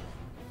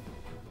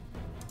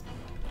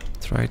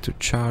 Try to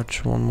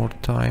charge one more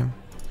time.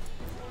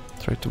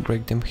 Try to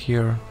break them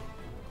here.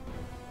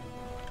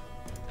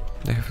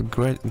 They have a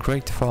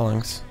great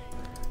phalanx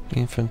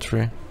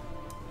infantry.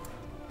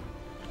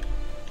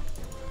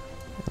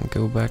 And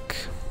go back.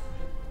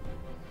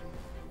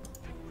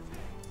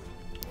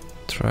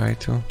 Try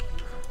to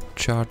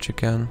charge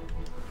again.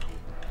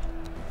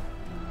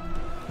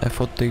 I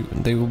thought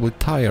they will be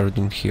tired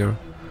in here,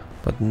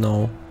 but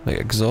no, they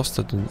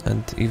exhausted,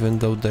 and even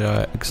though they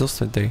are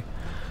exhausted, they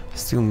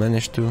still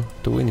managed to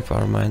win with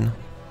our men.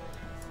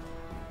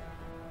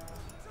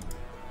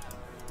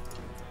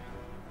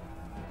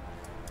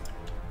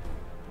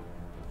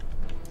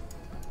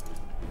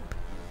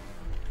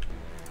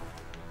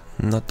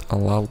 Not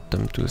allowed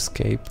them to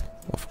escape,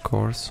 of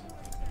course.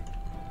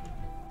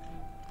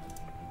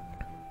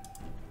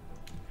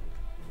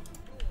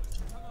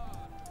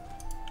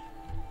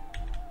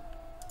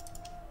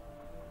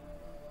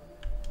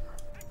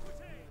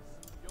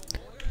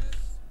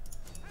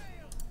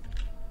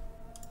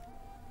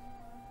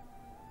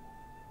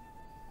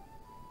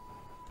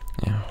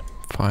 Yeah,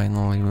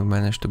 finally we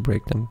managed to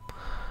break them.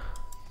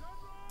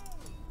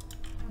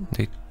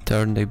 They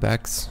turned their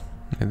backs.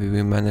 Maybe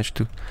we managed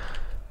to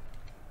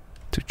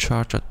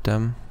charge at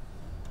them.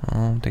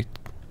 Oh,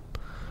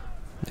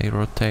 they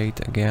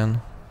rotate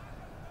again.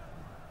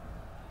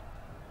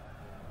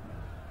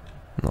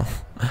 No.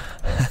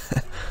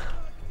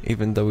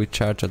 Even though we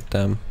charge at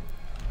them.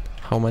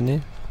 How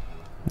many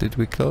did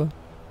we kill?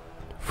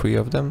 3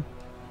 of them?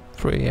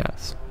 3,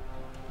 yes.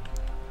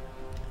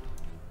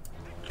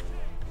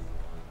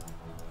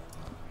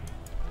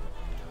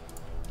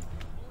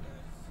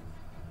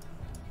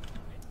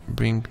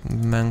 Bring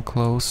men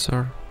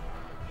closer.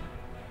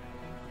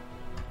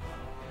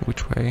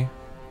 Which way?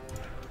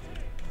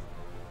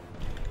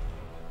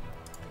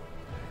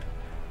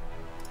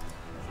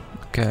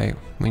 Okay,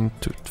 we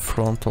need to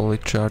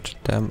frontally charge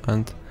them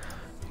and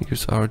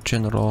use our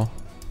general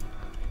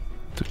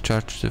to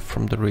charge them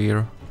from the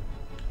rear.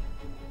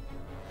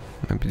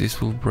 Maybe this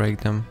will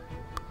break them.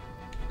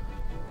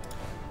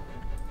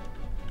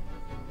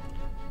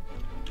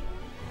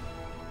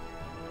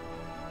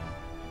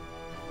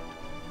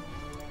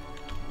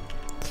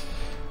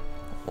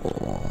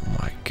 Oh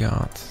my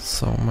god,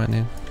 so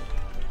many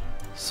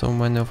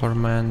of our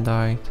men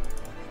died.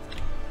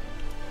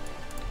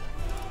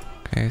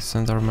 Okay,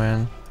 send our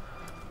men.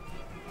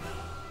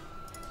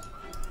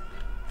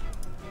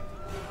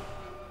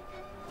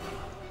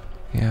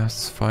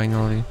 Yes,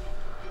 finally.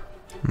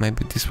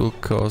 Maybe this will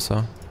cause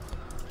a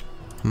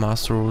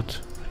mass route.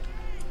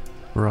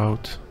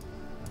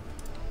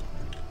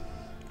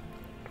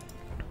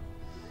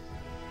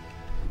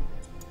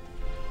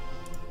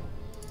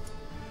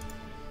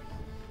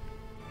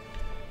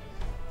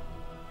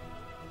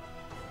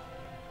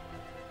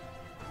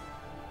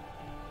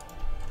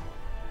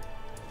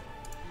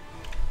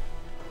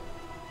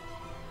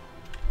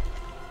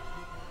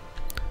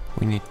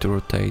 We need to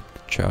rotate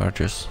the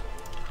charges.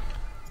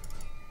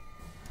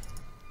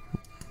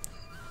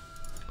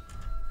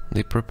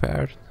 They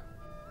prepared.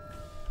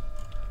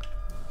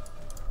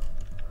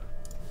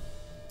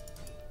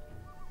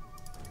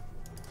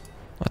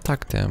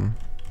 Attack them.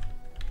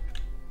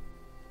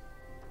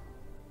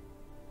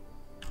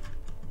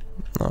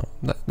 No,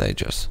 they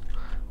just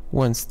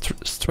went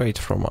straight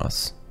from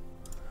us.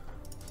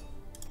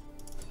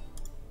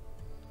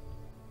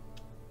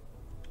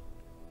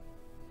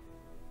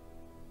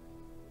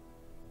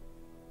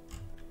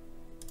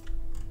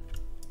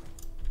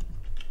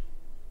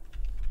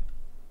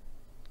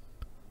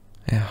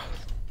 Yeah.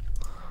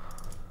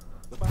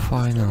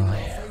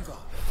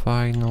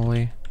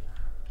 Finally.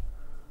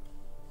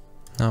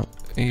 Now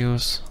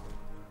use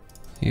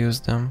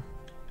them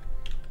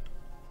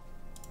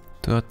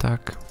to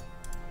attack,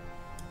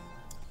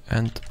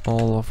 and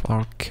all of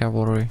our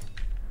cavalry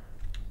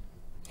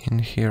in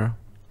here.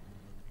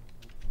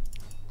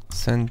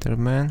 Center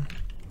man.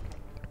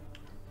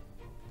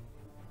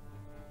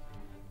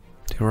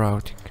 They're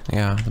routing.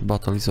 Yeah, the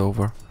battle is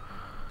over.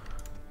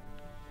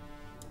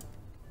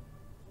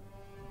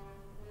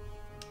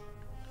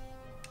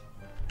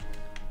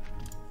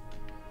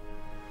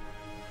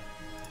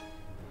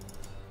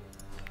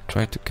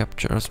 Try to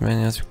capture as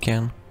many as you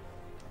can.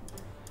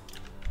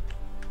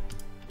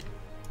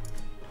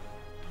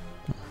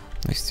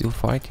 They're still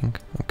fighting.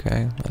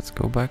 Okay, let's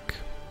go back.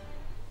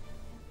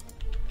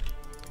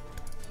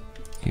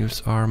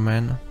 Use our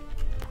men.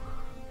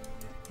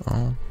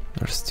 Oh,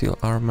 there's still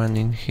our men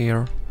in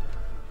here.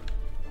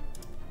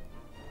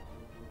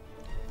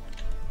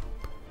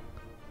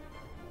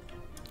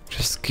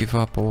 Just give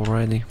up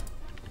already.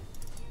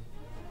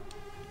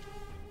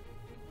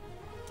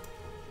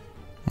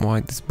 Why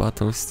this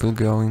battle is still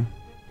going?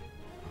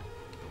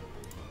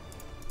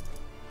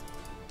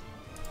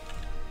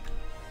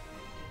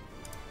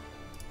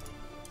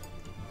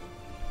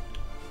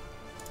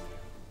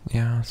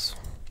 Yes.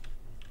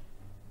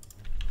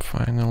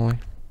 Finally.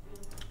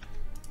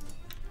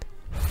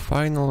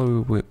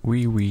 Finally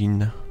we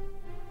win.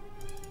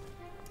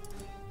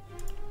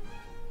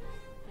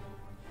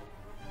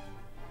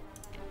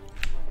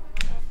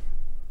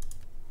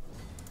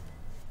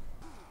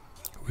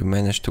 We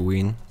managed to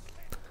win.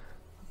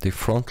 The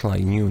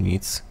frontline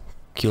units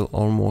kill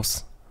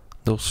almost,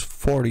 those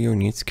 4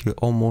 units kill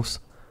almost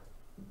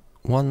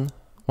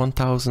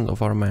 1,000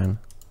 of our men.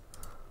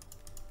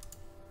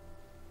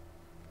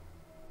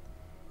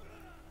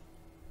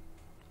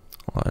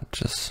 Let's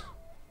just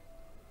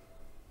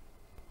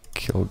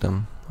kill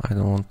them. I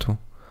don't want to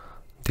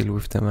deal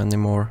with them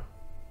anymore.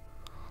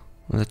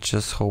 Let's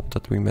just hope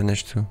that we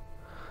manage to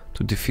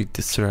defeat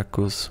the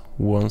Syracuse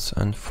once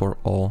and for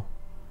all.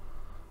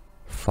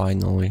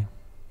 Finally.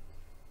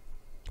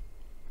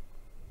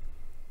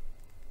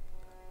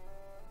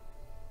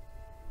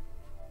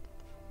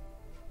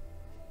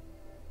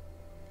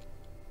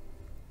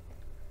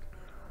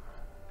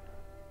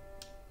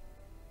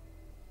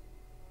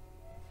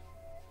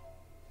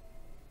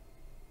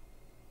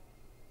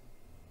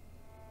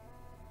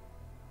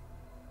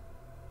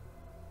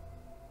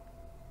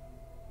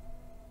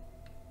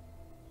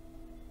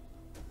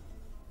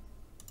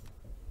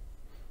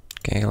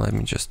 Okay, let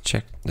me just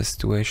check the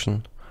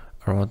situation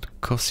around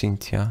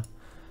Cosintia.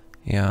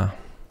 Yeah,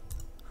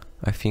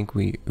 I think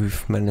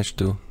we've managed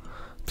to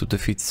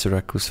defeat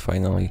Syracuse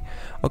finally.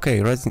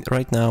 Okay,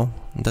 right now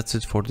that's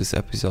it for this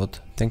episode.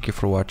 Thank you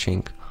for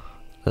watching.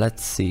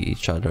 Let's see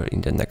each other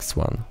in the next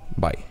one.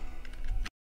 Bye.